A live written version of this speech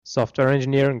Software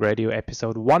Engineering Radio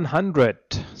episode 100,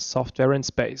 Software in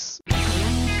Space.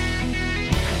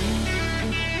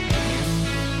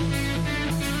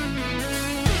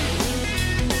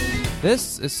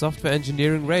 This is Software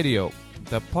Engineering Radio,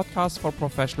 the podcast for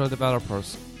professional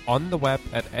developers, on the web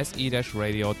at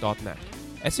se-radio.net.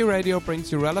 SE Radio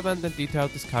brings you relevant and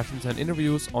detailed discussions and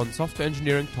interviews on software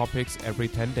engineering topics every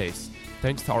 10 days.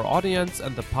 Thanks to our audience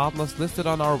and the partners listed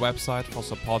on our website for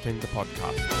supporting the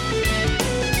podcast.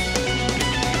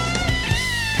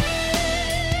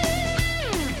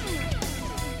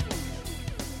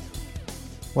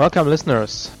 Welcome,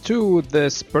 listeners, to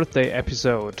this birthday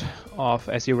episode of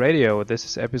SE Radio. This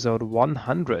is episode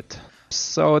 100.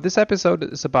 So this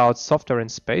episode is about software in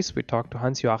space. We talked to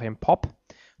Hans-Joachim Popp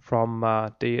from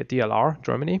the DLR,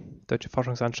 Germany, Deutsche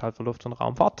Forschungsanstalt für Luft- und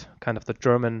Raumfahrt, kind of the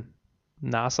German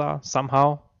NASA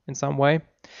somehow, in some way.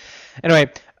 Anyway,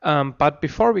 but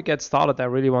before we get started, I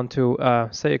really want to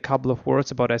say a couple of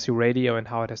words about SE Radio and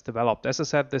how it has developed. As I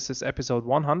said, this is episode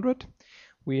 100.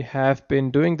 We have been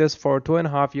doing this for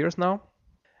 2.5 years now.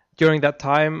 During that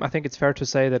time, I think it's fair to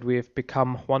say that we've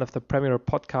become one of the premier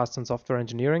podcasts on software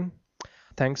engineering.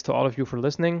 Thanks to all of you for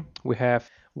listening. We have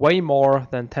way more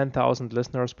than 10,000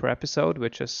 listeners per episode,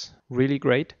 which is really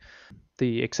great.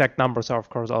 The exact numbers are, of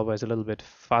course, always a little bit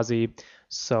fuzzy.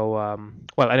 So,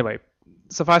 anyway,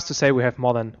 suffice to say we have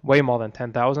way more than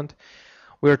 10,000.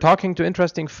 We're talking to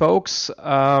interesting folks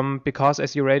because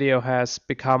SE Radio has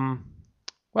become...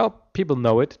 Well, people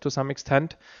know it to some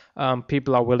extent.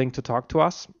 People are willing to talk to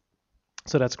us.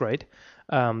 So that's great.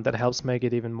 That helps make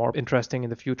it even more interesting in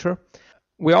the future.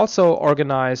 We also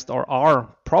organized, or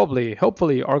are probably,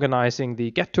 hopefully, organizing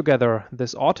the get-together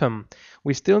this autumn.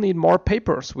 We still need more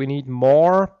papers. We need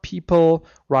more people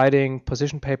writing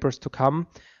position papers to come.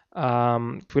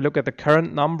 If we look at the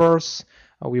current numbers,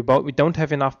 we don't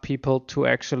have enough people to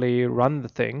actually run the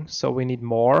thing. So we need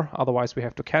more. Otherwise, we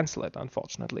have to cancel it,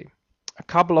 unfortunately. A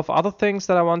couple of other things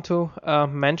that I want to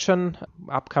mention,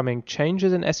 upcoming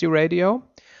changes in SE Radio.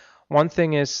 One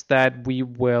thing is that we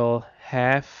will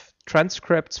have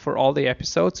transcripts for all the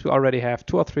episodes. We already have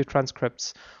 2 or 3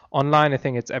 transcripts online. I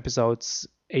think it's episodes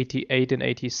 88 and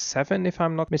 87, if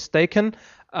I'm not mistaken.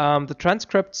 The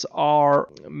transcripts are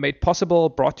made possible,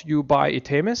 brought to you by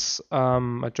itemis,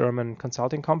 a German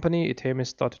consulting company,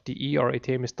 itemis.de or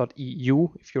itemis.eu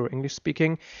if you're English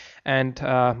speaking. And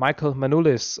Michael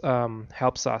Manulis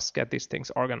helps us get these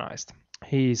things organized.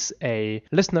 He's a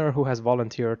listener who has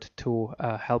volunteered to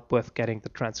help with getting the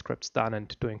transcripts done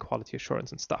and doing quality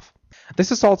assurance and stuff.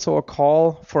 This is also a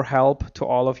call for help to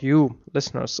all of you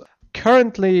listeners.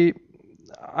 Currently,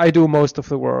 I do most of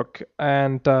the work,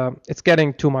 and it's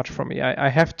getting too much for me. I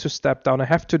have to step down. I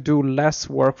have to do less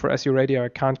work for SE Radio. I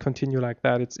can't continue like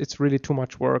that. It's really too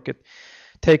much work. It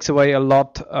takes away a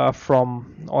lot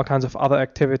from all kinds of other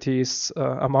activities,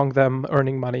 among them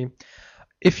earning money.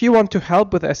 If you want to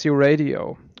help with SE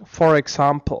Radio, for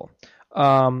example,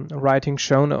 writing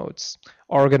show notes,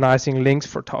 organizing links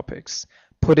for topics,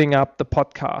 putting up the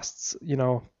podcasts,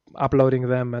 uploading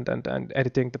them and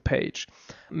editing the page,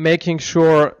 making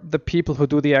sure the people who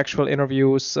do the actual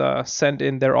interviews send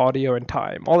in their audio in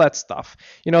time, all that stuff.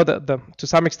 The to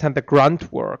some extent the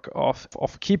grunt work of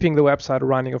keeping the website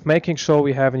running, of making sure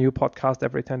we have a new podcast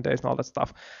every 10 days and all that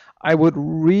stuff. I would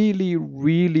really,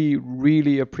 really,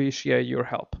 really appreciate your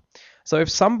help. So if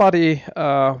somebody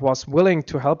was willing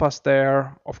to help us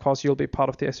there, of course you'll be part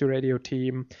of the SE Radio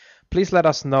team. Please let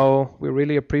us know. We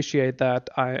really appreciate that.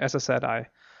 As I said, I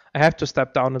have to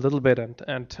step down a little bit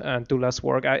and do less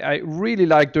work. I really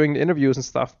like doing the interviews and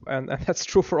stuff, and that's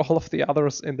true for all of the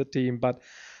others in the team. But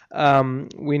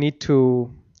we need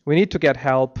to get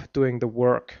help doing the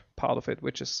work part of it,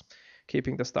 which is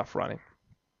keeping the stuff running.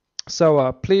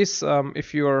 So please,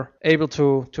 if you're able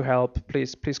to help,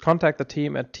 please contact the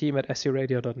team at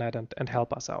team@seradio.net and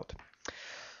help us out.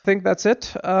 I think that's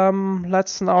it.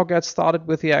 Let's now get started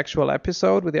with the actual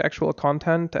episode, with the actual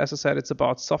content. As I said, it's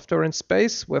about software in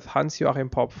space with Hans-Joachim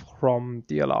Popp from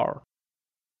DLR.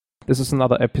 This is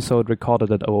another episode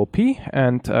recorded at OOP,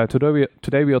 and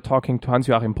today we are talking to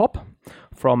Hans-Joachim Popp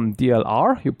from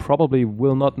DLR. You probably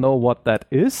will not know what that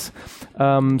is,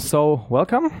 so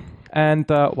welcome. And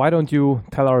why don't you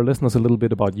tell our listeners a little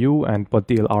bit about you and what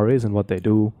DLR is and what they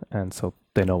do, and so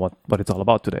they know what it's all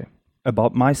about today.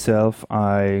 About myself,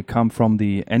 I come from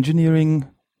the engineering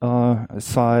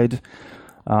side.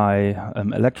 I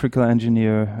am electrical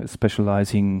engineer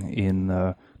specializing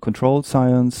in control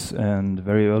science, and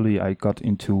very early I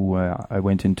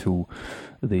went into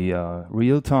the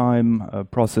real-time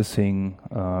processing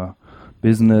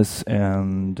business,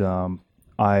 and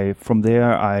I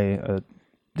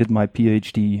did my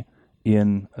PhD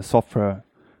in software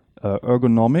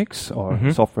ergonomics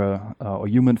or software or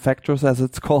human factors, as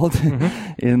it's called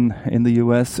in the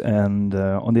US, and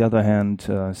on the other hand,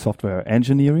 software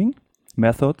engineering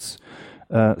methods,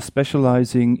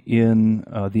 specializing in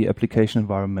the application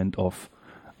environment of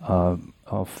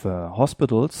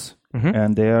hospitals,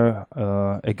 and they're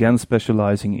again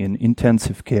specializing in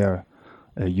intensive care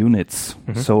units.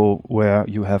 So where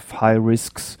you have high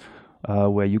risks,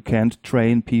 where you can't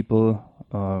train people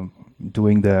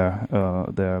doing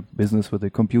their business with the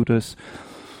computers.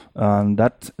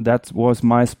 That was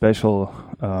my special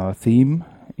theme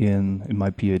in my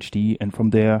PhD, and from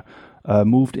there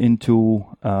moved into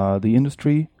the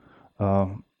industry,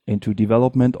 into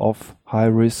development of high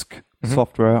risk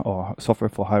software or software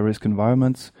for high risk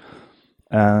environments.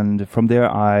 And from there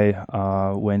I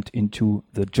went into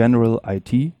the general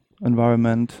IT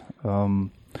environment,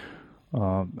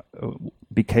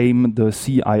 became the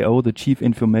CIO, the Chief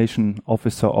Information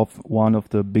Officer of one of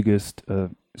the biggest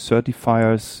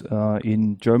certifiers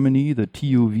in Germany, the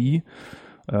TÜV,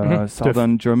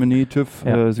 Southern Germany, TÜV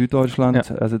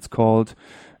Süddeutschland, as it's called,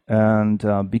 and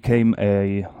became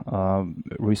a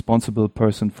responsible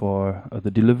person for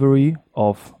the delivery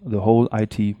of the whole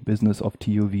IT business of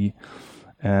TÜV.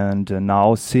 And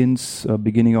now, since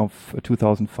beginning of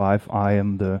 2005, I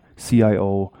am the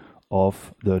CIO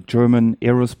of the German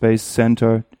Aerospace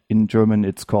Center. In German,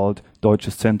 it's called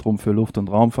Deutsches Zentrum für Luft- und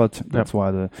Raumfahrt. That's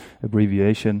why the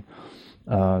abbreviation.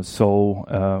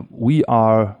 So we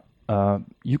are,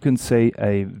 you can say,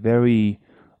 a very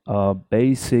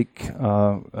basic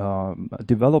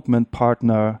development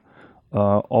partner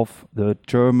of the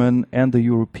German and the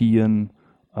European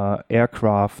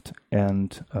aircraft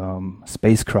and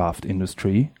spacecraft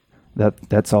industry.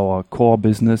 That's our core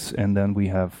business, and then we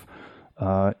have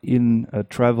in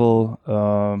travel,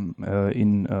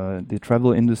 in the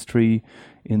travel industry,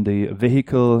 in the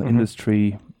vehicle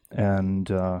industry, and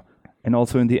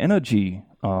also in the energy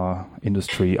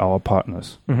industry, our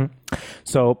partners.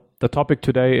 So the topic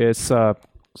today is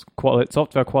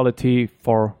software quality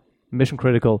for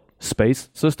mission-critical space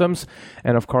systems.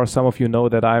 And of course, some of you know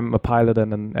that I'm a pilot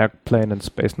and an airplane and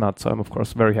space nut, so I'm of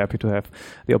course very happy to have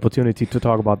the opportunity to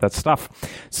talk about that stuff.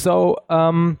 So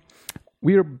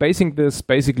we're basing this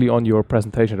basically on your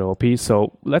presentation at OP.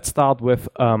 So let's start with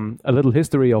a little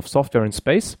history of software in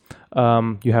space.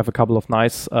 You have a couple of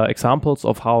nice examples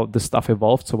of how this stuff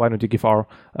evolved. So why don't you give our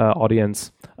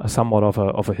audience somewhat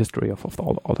of a history of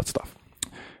all that stuff?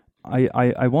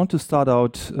 I want to start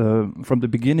out from the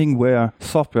beginning, where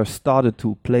software started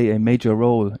to play a major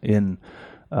role in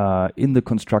the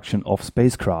construction of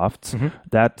spacecrafts.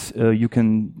 That you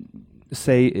can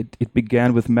say it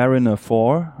began with Mariner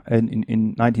 4 in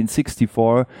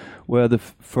 1964, where the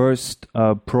first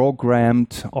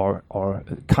programmed or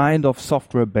kind of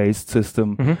software-based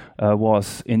system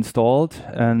was installed,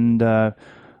 and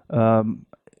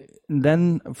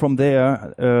then from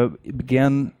there it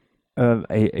began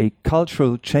a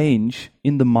cultural change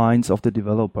in the minds of the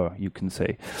developer, you can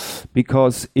say,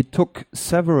 because it took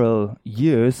several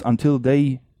years until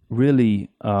they really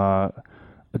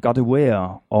got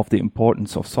aware of the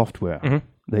importance of software.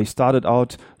 They started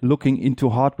out looking into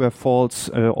hardware faults,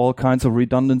 all kinds of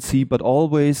redundancy, but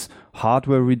always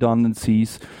hardware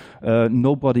redundancies.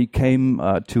 Nobody came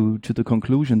to the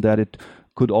conclusion that it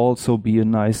could also be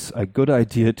a good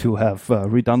idea to have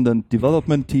redundant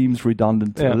development teams,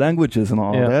 redundant languages and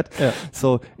all that.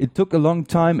 So it took a long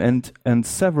time and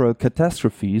several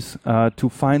catastrophes to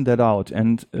find that out.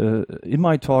 And in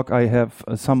my talk, I have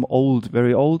some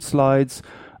very old slides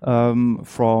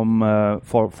from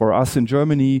for us in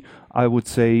Germany. I would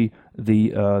say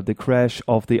the crash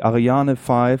of the Ariane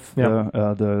 5,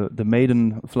 the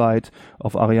maiden flight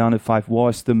of Ariane 5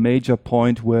 was the major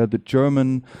point where the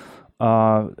German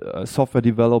software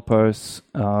developers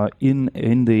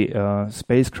in the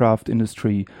spacecraft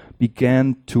industry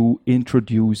began to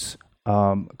introduce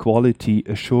quality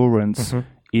assurance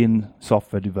in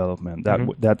software development.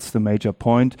 That's the major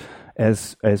point.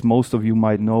 As most of you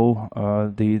might know,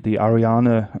 the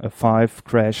Ariane 5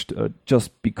 crashed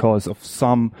just because of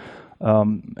some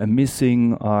a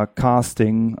missing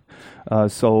casting,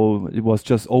 so it was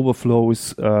just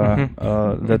overflows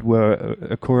that were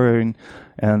occurring,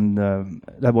 and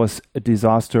that was a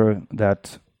disaster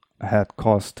that had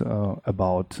cost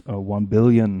about 1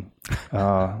 billion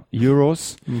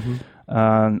euros,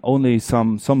 and only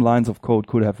some lines of code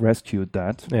could have rescued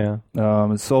that.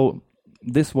 So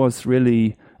this was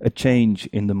really a change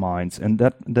in the minds, and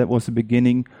that was the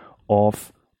beginning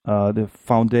of the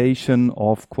foundation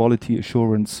of quality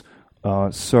assurance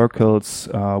circles,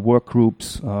 work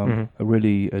groups,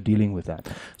 really dealing with that.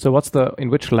 So in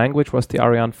which language was the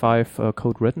Ariane 5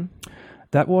 code written?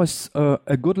 That was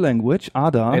a good language,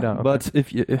 Ada, okay. but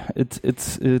if you,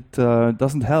 it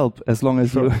doesn't help as long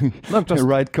as you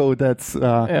write code. That's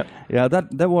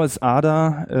that was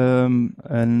Ada,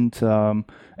 and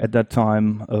at that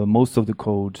time most of the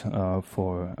code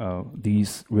for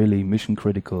these really mission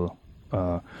critical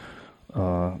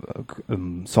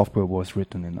software was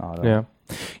written in Ada. Yeah,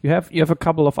 you have a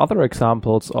couple of other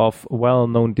examples of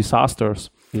well-known disasters.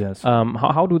 Yes.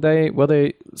 How were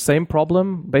they same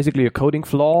problem, basically a coding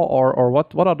flaw, or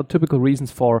what are the typical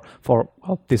reasons for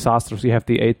disasters? You have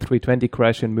the A320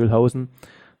 crash in Mühlhausen.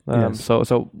 Yes.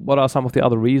 So what are some of the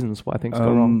other reasons why things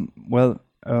go wrong? Well,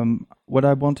 what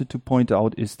I wanted to point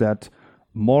out is that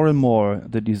more and more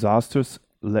the disasters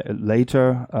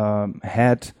later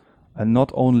had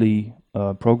not only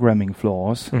programming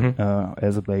flaws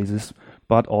as a basis,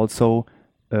 but also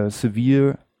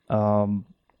severe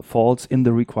faults in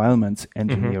the requirements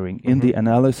engineering, in the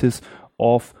analysis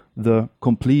of the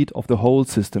whole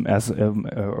system. As an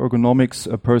ergonomics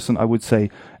person, I would say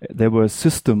there were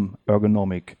system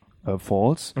ergonomic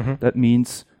faults. That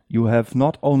means you have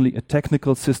not only a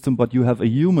technical system, but you have a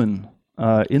human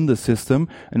in the system,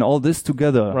 and all this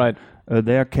together. Right.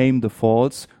 There came the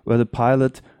faults where the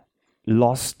pilot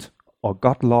lost or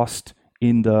got lost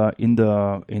in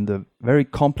the very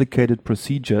complicated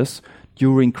procedures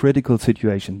during critical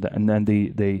situations. And then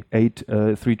the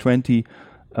A320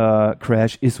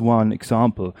 crash is one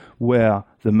example where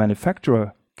the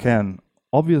manufacturer can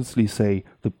obviously say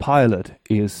the pilot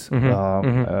is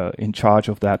in charge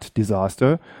of that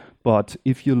disaster. But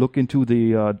if you look into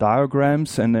the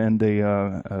diagrams and the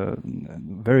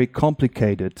very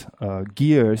complicated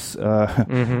gears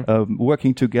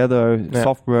working together,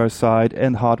 software side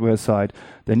and hardware side,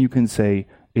 then you can say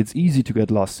it's easy to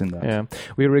get lost in that. Yeah,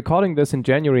 we're recording this in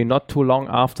January, not too long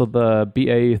after the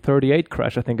BA-38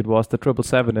 crash. I think it was the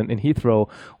 777 in Heathrow,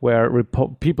 where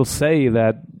people say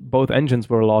that both engines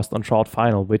were lost on short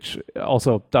final, which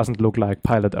also doesn't look like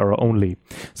pilot error only.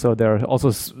 So there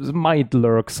also might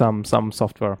lurk some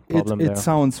software problem there. It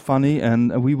sounds funny,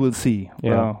 and we will see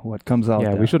what comes out.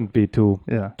 Yeah, there. We shouldn't be too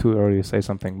early to say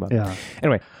something, but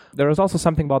anyway. There is also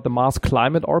something about the Mars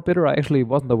Climate Orbiter. I actually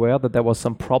wasn't aware that there was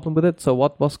some problem with it. So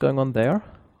what was going on there?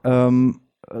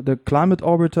 The Climate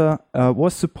Orbiter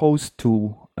was supposed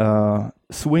to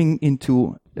swing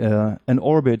into an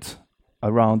orbit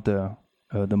around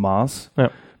the Mars,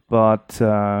 but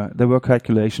there were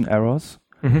calculation errors,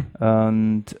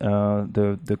 and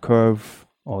the curve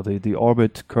or the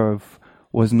orbit curve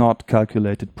was not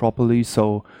calculated properly.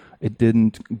 So it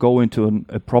didn't go into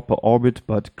a proper orbit,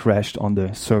 but crashed on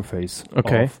the surface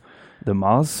of the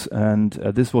Mars. And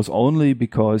this was only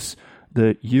because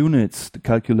the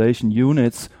calculation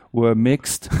units were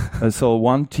mixed. So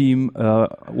one team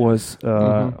was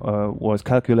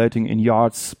calculating in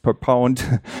yards per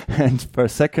pound and per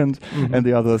second, and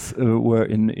the others were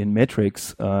in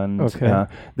metrics. And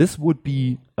this would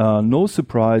be no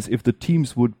surprise if the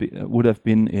teams would have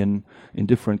been in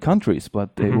different countries,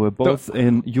 but they were both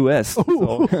in US.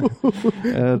 So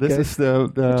this is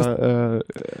the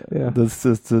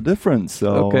difference.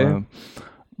 So,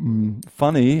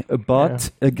 funny, but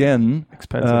again,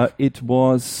 it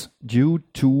was due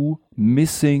to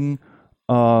missing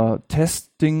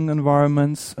testing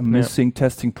environments, missing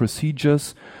testing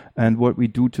procedures. And what we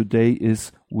do today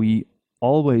is we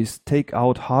always take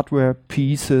out hardware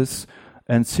pieces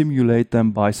and simulate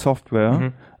them by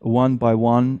software one by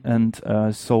one. And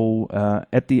so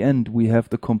at the end, we have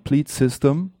the complete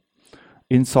system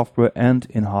in software and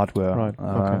in hardware. Right.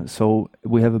 So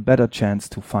we have a better chance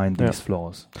to find these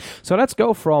flaws. So let's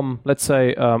go from, let's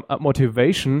say,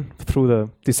 motivation through the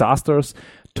disasters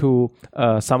to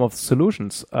some of the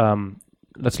solutions.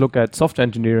 Let's look at software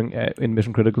engineering in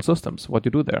mission critical systems, what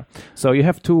you do there. So you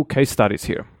have two case studies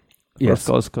here. Yes.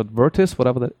 First, it's called Vertis,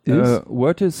 whatever that is.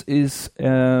 Vertis is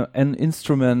an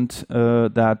instrument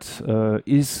that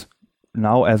is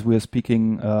now, as we're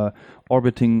speaking,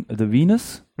 orbiting the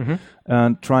Venus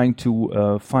and trying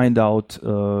to find out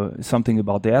something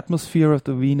about the atmosphere of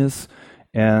the Venus.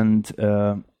 And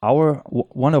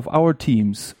one of our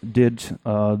teams did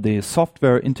the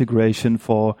software integration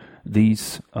for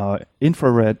these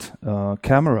infrared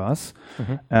cameras,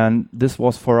 and this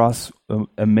was for us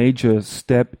a major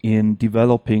step in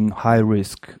developing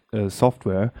high-risk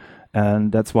software.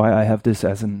 And that's why I have this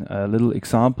as a little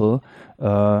example.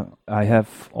 I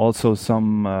have also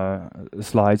some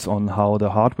slides on how the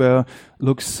hardware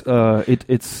looks.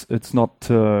 It's not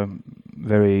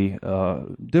very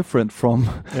different from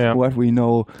what we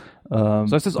know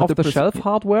So is this off-the-shelf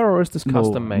hardware or is this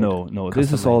custom-made? No.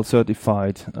 This is all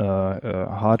certified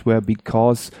hardware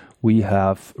because we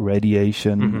have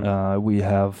radiation, we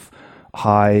have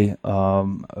high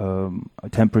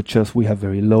temperatures, we have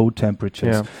very low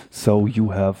temperatures. So you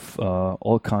have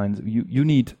all kinds. You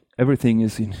need everything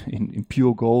is in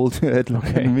pure gold at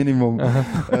minimum.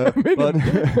 But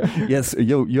yes,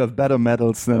 you have better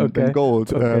metals than gold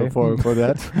for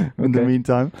that in the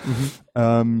meantime.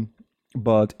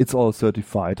 But it's all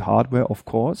certified hardware, of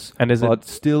course. And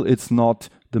still, it's not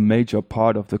the major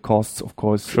part of the costs, of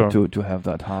course, to have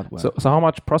that hardware. So how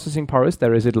much processing power is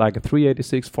there? Is it like a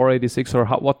 386, 486, or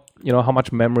how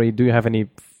much memory? Do you have any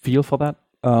feel for that?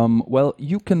 Well,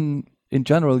 in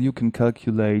general, you can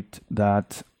calculate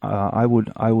that. I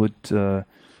would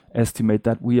estimate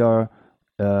that we are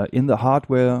in the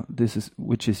hardware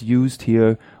which is used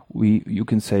here. You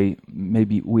can say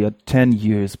maybe we are 10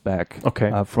 years back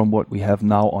from what we have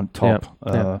now on top.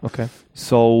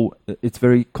 So it's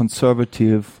very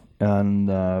conservative, and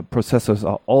processors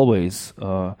are always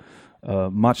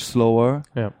much slower.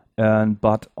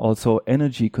 But also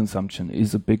energy consumption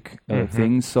is a big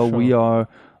thing. So we are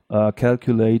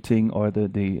calculating, or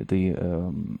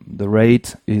the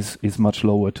rate is much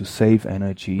lower to save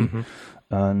energy,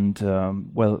 and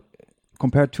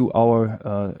compared to our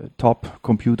top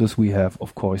computers we have,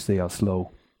 of course, they are slow.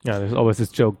 Yeah, there's always this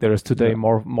joke. There is today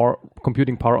more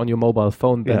computing power on your mobile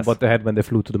phone than what they had when they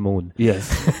flew to the moon. Yes,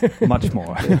 much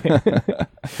more.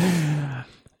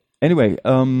 Anyway,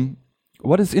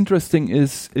 what is interesting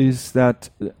is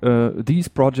that these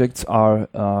projects are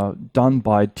done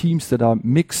by teams that are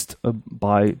mixed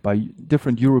by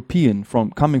different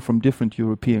coming from different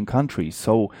European countries.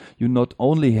 So you not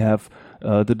only have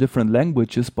the different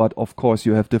languages, but of course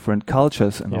you have different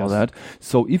cultures and all that.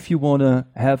 So if you want to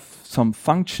have some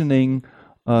functioning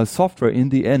software in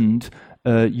the end,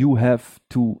 you have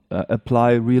to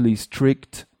apply really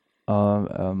strict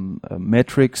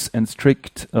metrics and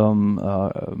strict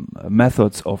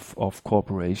methods of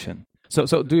cooperation. So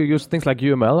do you use things like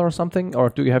UML or something, or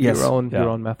do you have your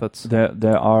own methods?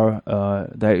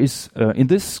 There is in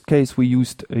this case we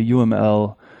used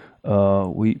UML.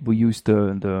 We used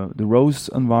the ROSE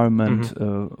environment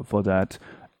for that,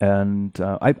 and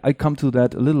I come to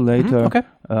that a little later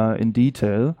in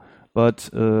detail. But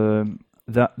the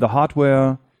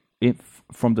hardware,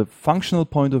 from the functional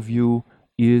point of view,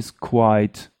 is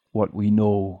quite what we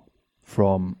know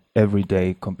from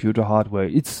everyday computer hardware.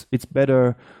 It's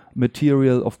better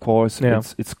material, of course.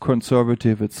 It's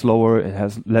conservative, it's slower, it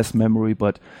has less memory,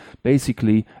 but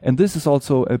basically, and this is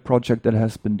also a project that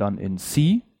has been done in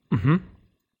C.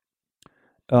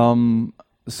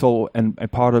 So, and a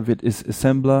part of it is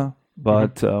assembler,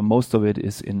 but most of it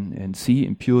is in C,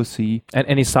 in pure C. And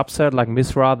any subset like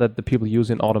MISRA that the people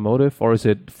use in automotive, or is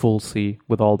it full C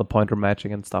with all the pointer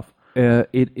matching and stuff?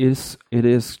 It is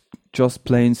just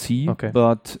plain C,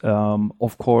 but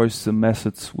of course the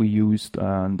methods we used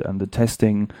and the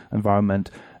testing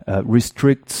environment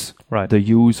restricts the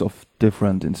use of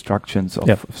different instructions,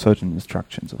 of certain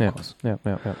instructions, of course.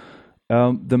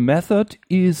 The method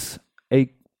is a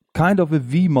kind of a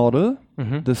V model,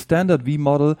 the standard V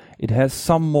model. It has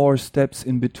some more steps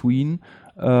in between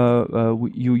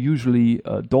you usually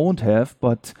don't have,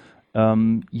 but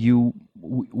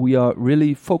we are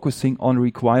really focusing on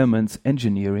requirements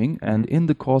engineering, and in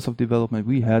the course of development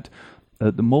we had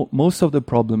most of the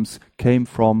problems came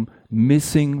from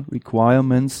missing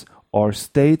requirements or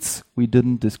states we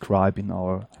didn't describe in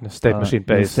our state machine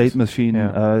base. The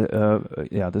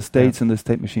states in the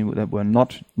state machine that were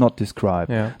not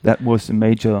described. That was a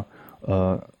major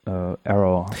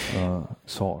error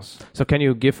source. So can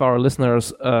you give our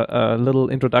listeners a little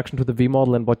introduction to the V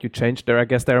model and what you changed there? I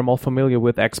guess they're more familiar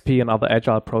with XP and other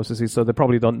agile processes, so they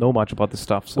probably don't know much about this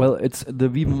stuff. So. Well, it's the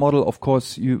V model. Of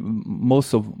course,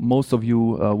 most of you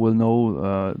will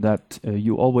know that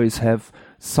you always have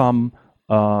some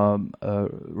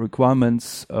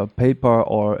requirements paper,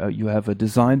 or you have a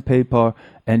design paper,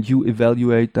 and you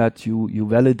evaluate that, you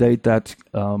validate that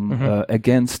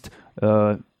against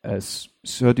as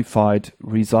certified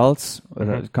results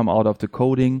that come out of the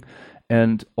coding.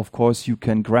 And of course you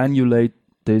can granulate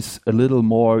this a little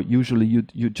more. Usually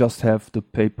you just have the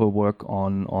paperwork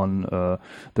on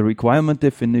the requirement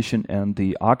definition and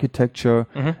the architecture,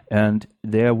 and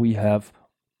there we have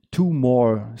two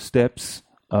more steps.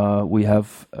 We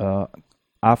have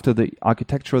after the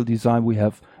architectural design we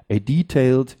have a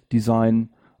detailed design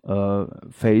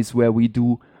phase where we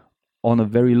do on a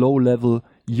very low level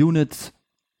units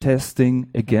testing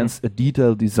against a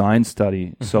detailed design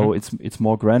study. So it's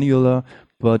more granular,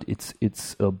 but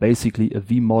it's basically a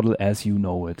V model as you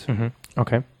know it.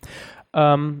 Okay.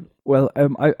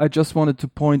 I just wanted to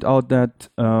point out that,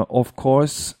 of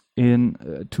course,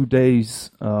 in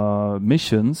today's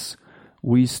missions,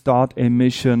 we start a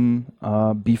mission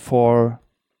before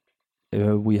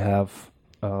we have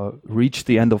reached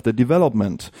the end of the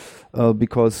development,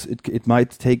 because it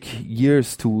might take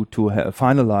years to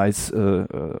finalize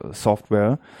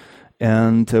software,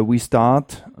 and we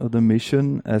start the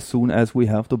mission as soon as we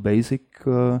have the basic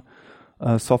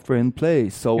software in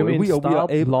place. So you mean we are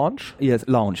able launch? Yes,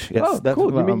 launch. Yes. Oh,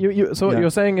 cool. You mean what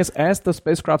you're saying is, as the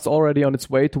spacecraft's already on its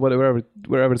way to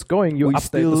wherever it's going, you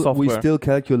update the software. We still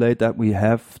calculate that we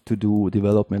have to do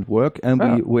development work,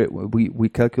 and we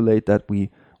calculate that we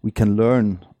can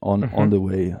learn on the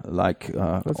way. Like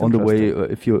on the way,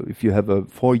 if you have a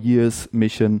 4 years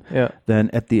mission, then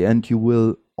at the end you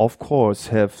will of course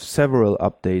have several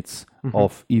updates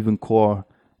of even core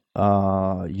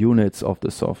units of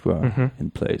the software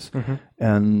in place.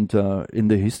 And in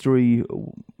the history,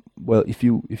 well, if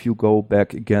you go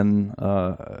back again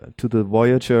to the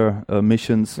Voyager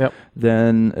missions,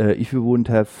 then if you wouldn't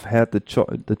have had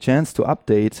the chance to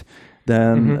update,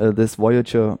 then this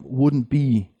Voyager wouldn't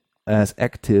be as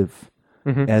active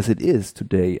as it is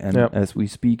today. And as we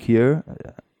speak here,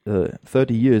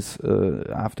 30 years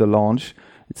after launch,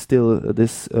 it's still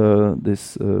this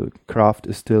craft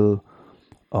is still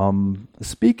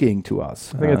speaking to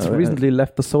us. I think it's recently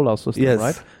left the solar system,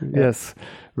 right? Yes,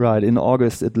 right. In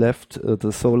August, it left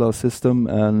the solar system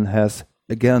and has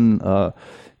again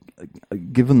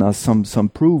given us some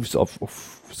proofs of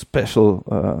special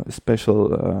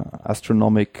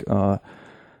astronomic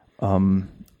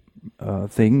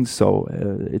things. So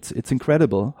it's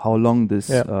incredible how long this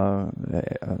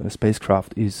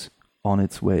spacecraft is on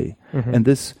its way, and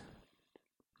this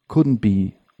couldn't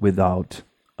be without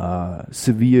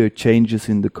severe changes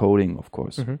in the coding, of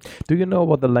course. Do you know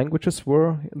what the languages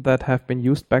were that have been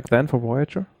used back then for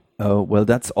Voyager? Well,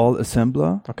 that's all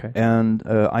assembler. Okay. And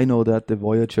I know that the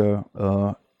Voyager,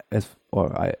 as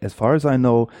far as I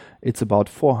know, it's about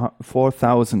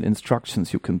 4,000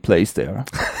 instructions you can place there.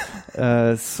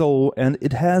 And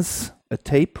it has a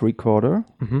tape recorder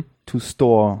to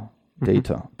store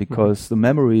data, because the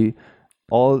memory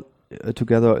all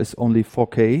together is only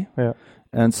 4K. Yeah.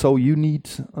 And so you need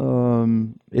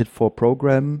it for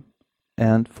program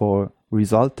and for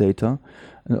result data.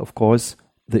 And of course,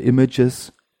 the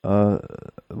images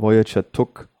Voyager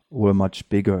took were much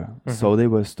bigger. So they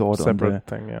were stored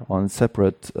on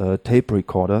separate tape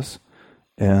recorders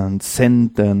and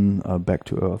sent then back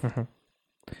to Earth.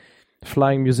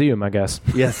 Flying museum, I guess.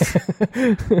 Yes.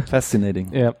 Fascinating.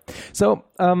 Yeah. So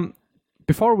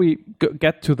before we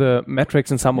get to the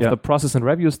metrics and some of the process and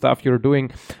review stuff you're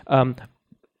doing,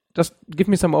 just give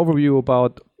me some overview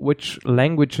about which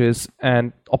languages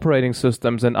and operating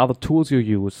systems and other tools you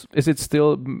use. Is it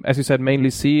still, as you said, mainly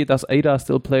C? Does Ada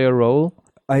still play a role?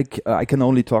 I can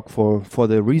only talk for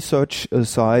the research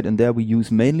side, and there we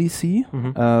use mainly C.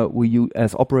 We use,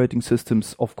 as operating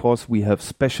systems, of course, we have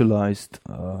specialized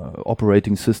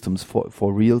operating systems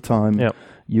for real-time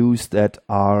use that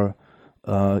are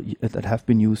that have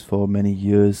been used for many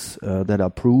years, that are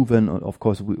proven. Of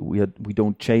course, we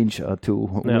don't change to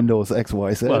Windows X,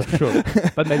 Y, Z. Well, sure.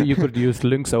 But maybe you could use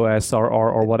Lynx OS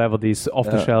or whatever these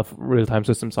off-the-shelf real-time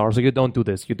systems are. So you don't do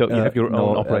this. You have your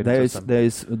own operating system. There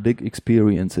is big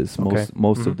experiences.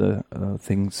 Most of the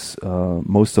things,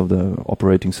 most of the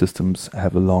operating systems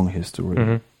have a long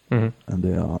history, and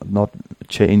they are not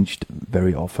changed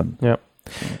very often. Yeah.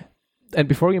 And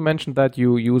before you mentioned that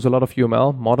you use a lot of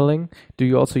UML modeling, do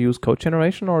you also use code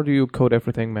generation, or do you code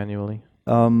everything manually?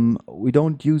 We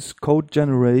don't use code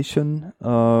generation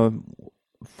for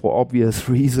obvious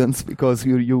reasons, because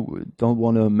you don't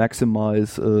want to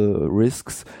maximize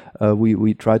risks.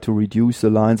 We try to reduce the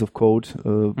lines of code.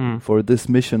 For this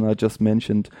mission I just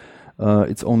mentioned,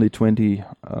 it's only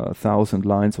 20,000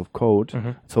 lines of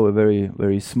code, so a very,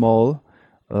 very small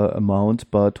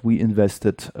amount, but we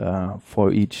invested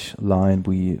for each line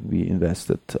we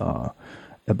invested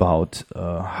about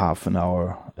half an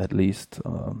hour at least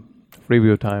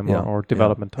review time or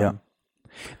development time.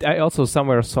 I also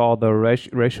somewhere saw the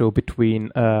ratio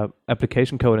between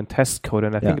application code and test code,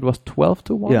 and I think it was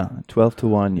 12:1. Yeah,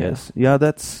 12:1. Yes. Yeah,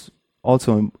 that's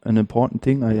also an important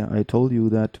thing. I told you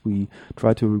that we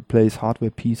try to replace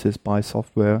hardware pieces by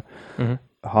software.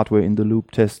 Hardware in the loop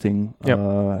testing,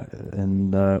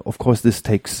 and of course this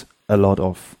takes a lot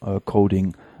of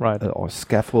coding or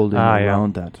scaffolding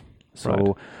around that.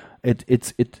 So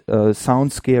it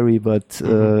sounds scary, but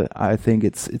I think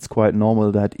it's quite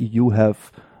normal that if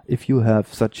you have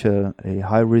such a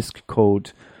high risk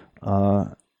code,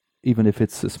 even if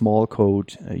it's a small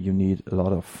code, you need a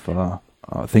lot of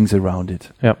things around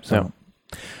it. Yeah. So. Yeah.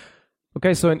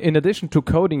 Okay, so in addition to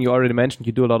coding, you already mentioned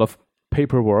you do a lot of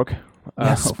paperwork,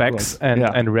 specs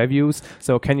and reviews.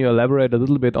 So can you elaborate a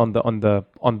little bit on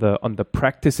the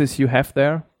practices you have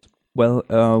there? Well,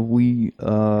 we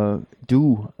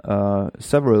do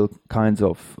several kinds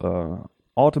of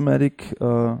automatic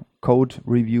code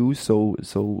reviews. So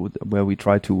where we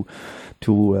try to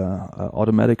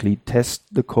automatically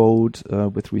test the code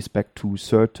with respect to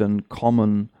certain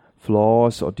common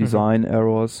flaws or design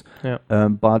errors. Yeah.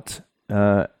 But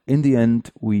in the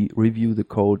end, we review the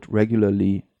code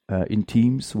regularly in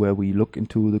teams where we look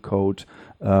into the code.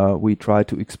 We try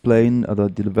to explain, the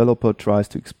developer tries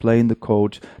to explain the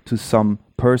code to some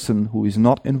person who is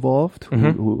not involved,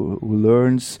 who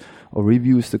learns or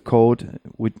reviews the code.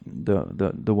 With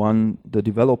the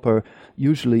developer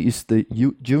usually is the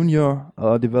junior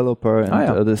developer,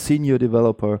 and the senior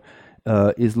developer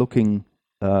is looking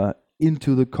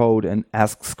into the code and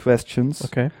asks questions.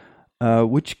 Okay.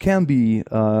 Which can be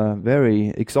very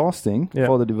exhausting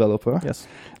for the developer. Yes,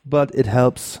 but it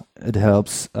helps. It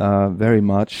helps very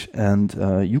much, and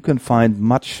you can find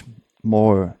much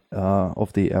more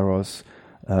of the errors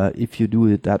if you do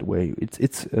it that way.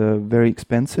 It's very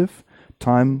expensive,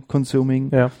 time consuming.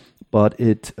 Yeah. But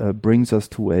it brings us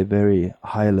to a very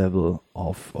high level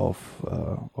of or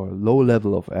low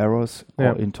level of errors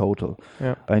in total.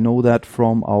 Yeah. I know that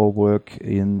from our work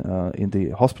in the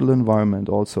hospital environment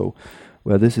also,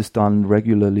 where this is done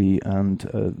regularly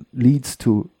and leads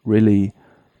to really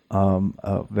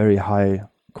a very high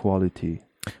quality.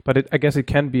 But I guess it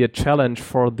can be a challenge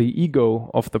for the ego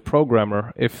of the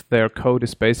programmer if their code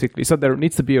is basically... So there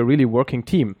needs to be a really working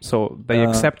team, so they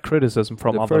accept criticism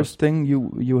from others. The first thing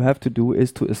you have to do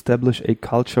is to establish a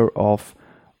culture of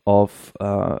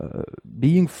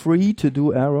being free to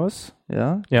do errors.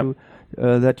 Yeah. Yep.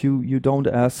 That you don't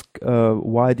ask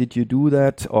why did you do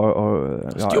that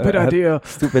or stupid idea,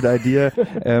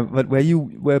 but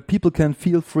where people can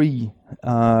feel free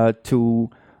to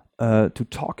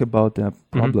talk about their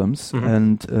problems.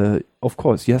 And of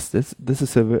course, yes, this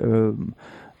is a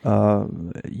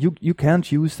you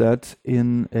can't use that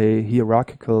in a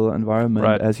hierarchical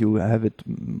environment as you have it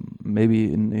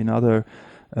maybe in other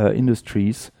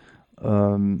industries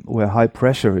where high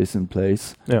pressure is in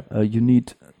place. You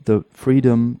need the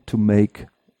freedom to make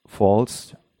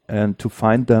faults and to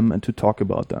find them and to talk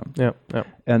about them.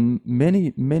 And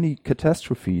many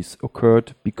catastrophes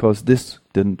occurred because this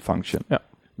didn't function.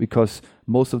 Because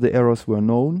most of the errors were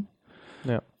known,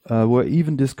 were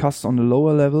even discussed on the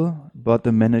lower level, but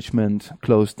the management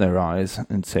closed their eyes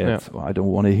and said, well, I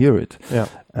don't want to hear it.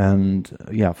 And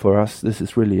for us, this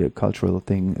is really a cultural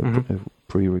thing, a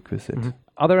prerequisite.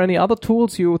 Are there any other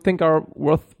tools you think are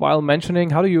worthwhile mentioning?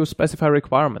 How do you specify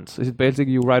requirements? Is it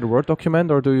basically you write a Word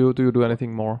document, or do you do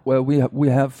anything more? Well, we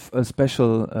have a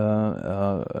special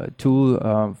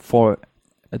tool for,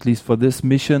 at least for this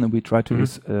mission, and we try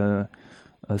to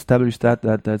establish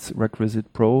that's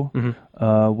Requisite Pro,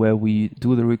 where we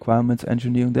do the requirements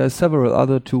engineering. There are several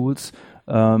other tools,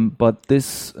 but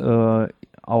this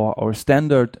our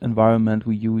standard environment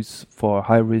we use for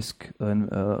high risk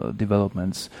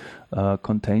developments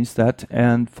contains that,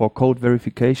 and for code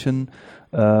verification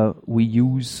we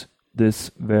use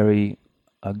this very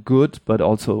good but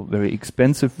also very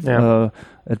expensive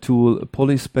tool,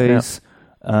 Polyspace,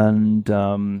 and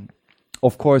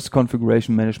of course,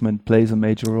 configuration management plays a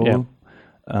major role,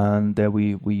 and there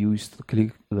we used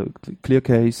the clear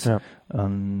case,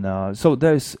 and so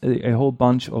there's a whole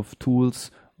bunch of tools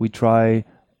we try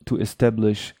to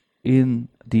establish in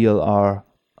DLR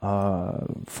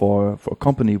for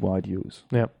company-wide use.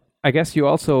 I guess you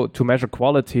also, to measure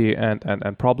quality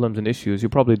and problems and issues, you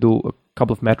probably do a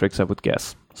couple of metrics, I would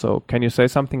guess. So can you say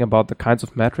something about the kinds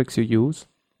of metrics you use?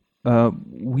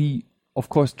 We, of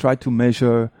course, try to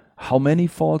measure how many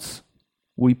faults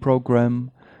we program,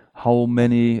 how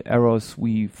many errors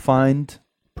we find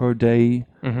per day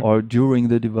or during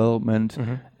the development,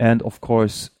 and of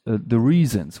course the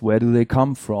reasons, where do they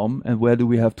come from and where do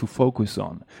we have to focus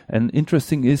on. And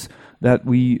interesting is that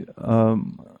we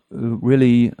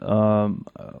really how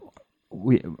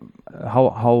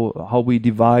we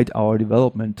divide our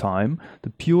development time.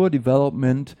 The pure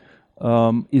development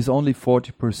is only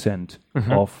 40%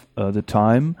 of the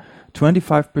time.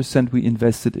 25% we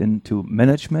invested into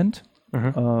management,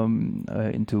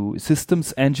 into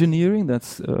systems engineering.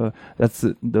 That's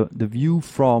the view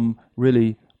from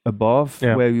really above,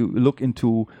 where you look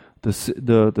into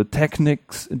the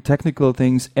technical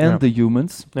things and the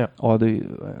humans or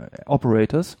the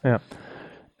operators.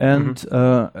 and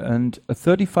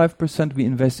 35% we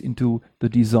invest into the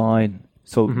design.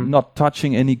 So not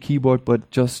touching any keyboard,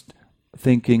 but just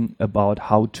thinking about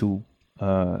how to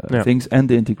things and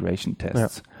the integration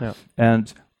tests.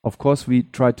 And of course, we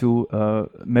try to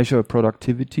measure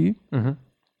productivity.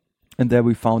 And there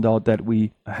we found out that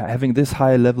we, having this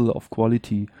high level of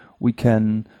quality, we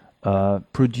can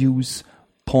produce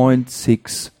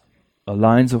 0.6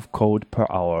 lines of code per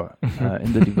hour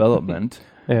in the development.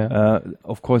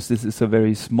 Of course, this is a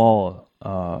very small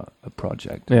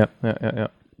project.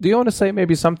 Do you want to say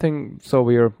maybe something, so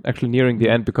we're actually nearing the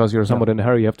end because you're somewhat in a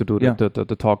hurry, you have to do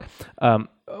the talk.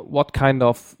 What kind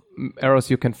of errors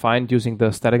you can find using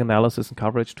the static analysis and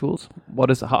coverage tools?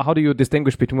 How do you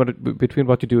distinguish between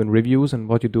what you do in reviews and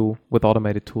what you do with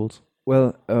automated tools?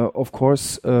 Well, of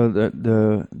course,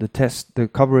 the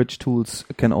coverage tools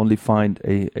can only find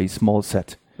a small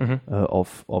set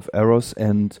of errors,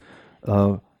 and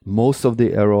most of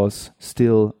the errors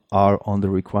still are on the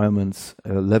requirements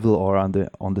level or on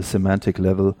the semantic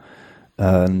level,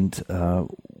 and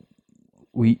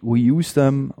we use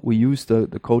them. We use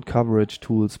the code coverage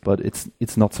tools, but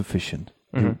it's not sufficient.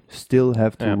 You still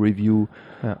have to review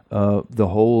the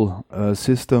whole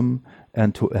system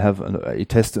and to have a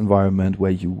test environment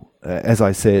where you, as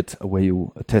I said, where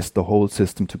you test the whole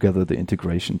system together, the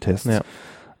integration tests,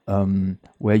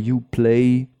 where you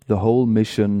play the whole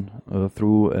mission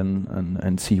through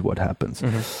and see what happens.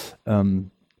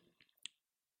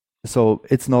 So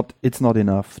it's not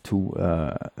enough to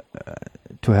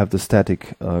have the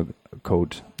static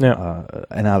code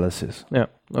analysis.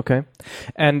 Okay.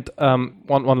 And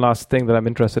one last thing that I'm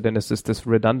interested in is this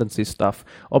redundancy stuff.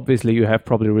 Obviously, you have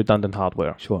probably redundant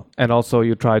hardware. Sure. And also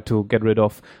you try to get rid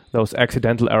of those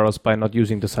accidental errors by not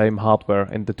using the same hardware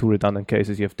in the two redundant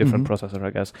cases. You have different processors,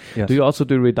 I guess. Yes. Do you also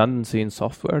do redundancy in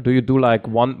software? Do you do like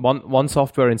one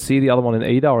software in C, the other one in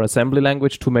Ada or assembly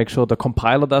language to make sure the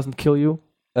compiler doesn't kill you?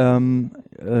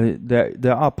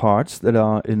 There are parts that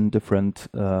are in different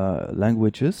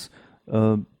languages,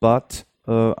 but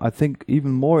I think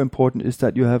even more important is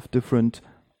that you have different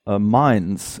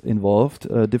minds involved,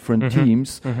 different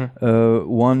teams.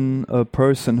 One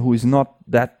person who is not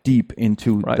that deep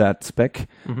into that spec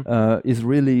is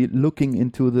really looking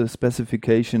into the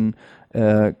specification,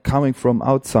 coming from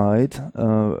outside,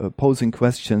 posing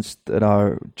questions that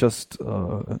are just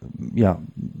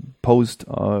posed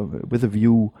with a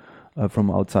view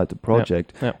from outside the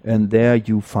project. And there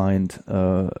you find,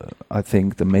 I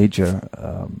think, the major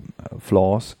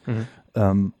flaws.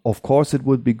 Of course, it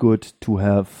would be good to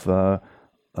have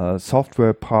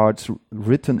software parts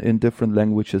written in different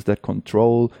languages that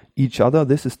control each other.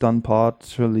 This is done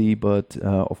partially, but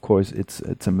of course,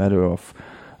 it's a matter of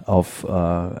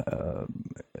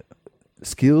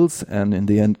skills and in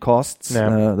the end costs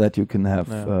that you can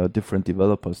have different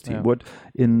developers team. What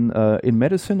in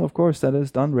medicine, of course, that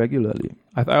is done regularly.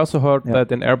 I also heard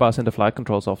that in Airbus in the flight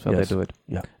control software they do it.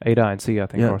 Ada and C, I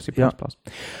think, or C++.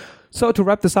 So to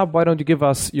wrap this up, why don't you give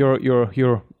us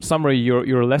your summary,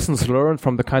 your lessons learned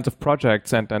from the kinds of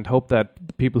projects, and hope that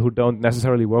the people who don't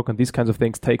necessarily work on these kinds of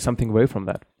things take something away from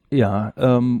that?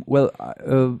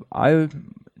 I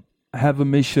have a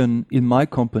mission in my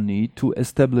company to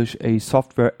establish a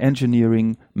software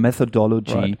engineering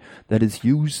methodology that is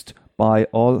used by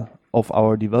all of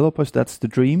our developers. That's the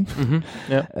dream.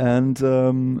 And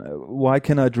why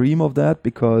can I dream of that?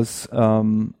 Because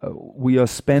we are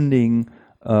spending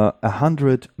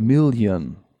 100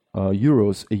 million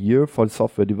euros a year for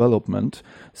software development.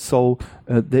 So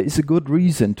there is a good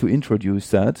reason to introduce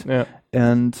that.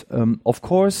 And of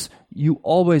course, you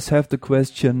always have the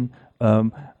question,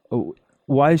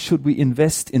 why should we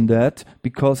invest in that?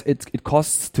 Because it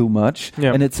costs too much,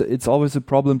 and it's always a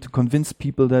problem to convince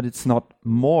people that it's not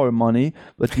more money,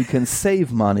 but you can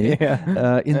save money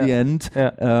in the end.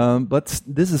 But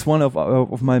this is one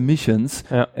of my missions,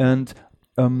 and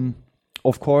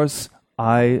of course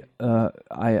I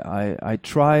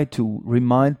try to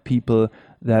remind people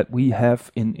that we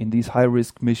have in these high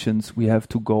risk missions we have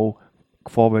to go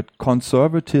forward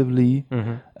conservatively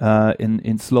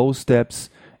in slow steps.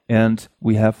 And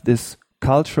we have this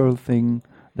cultural thing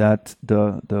that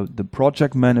the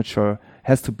project manager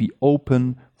has to be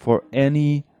open for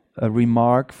any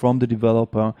remark from the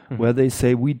developer where they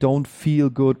say we don't feel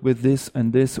good with this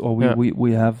and this, or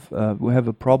we have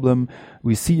a problem,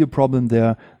 we see a problem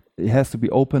there. It has to be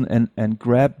open and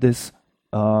grab this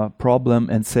problem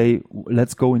and say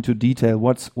let's go into detail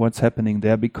what's happening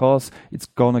there, because it's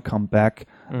gonna come back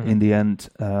in the end,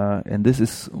 and this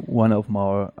is one of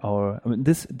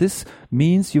this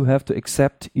means you have to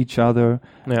accept each other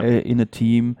in a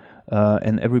team,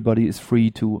 and everybody is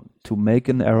free to make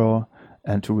an error,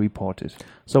 and to report it.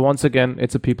 So once again,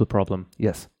 it's a people problem.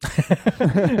 Yes.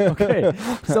 Okay.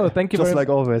 So thank you Just very like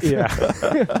always. Yeah.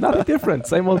 Nothing different.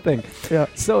 Same old thing. Yeah.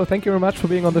 So thank you very much for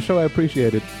being on the show. I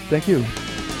appreciate it. Thank you.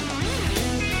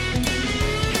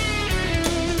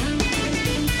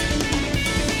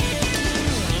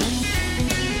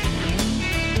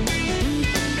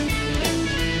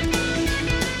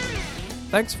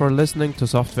 Thanks for listening to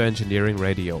Software Engineering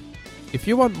Radio. If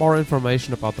you want more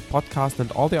information about the podcast and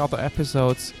all the other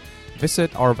episodes,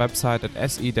 visit our website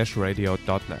at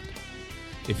se-radio.net.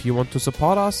 If you want to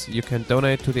support us, you can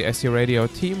donate to the SE Radio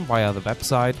team via the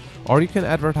website, or you can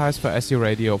advertise for SE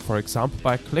Radio, for example,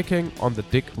 by clicking on the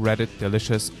Dig, Reddit,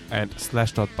 Delicious and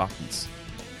Slashdot buttons.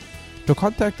 To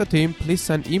contact the team, please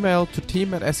send email to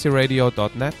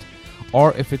team@seradio.net,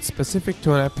 or if it's specific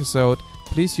to an episode,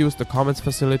 please use the comments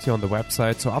facility on the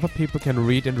website so other people can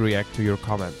read and react to your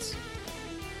comments.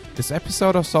 This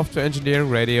episode of Software Engineering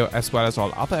Radio, as well as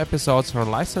all other episodes, are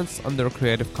licensed under a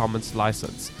Creative Commons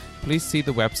license. Please see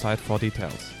the website for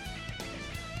details.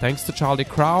 Thanks to Charlie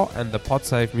Crow and the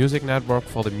PodSafe Music Network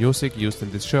for the music used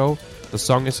in this show. The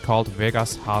song is called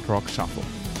Vegas Hard Rock Shuffle.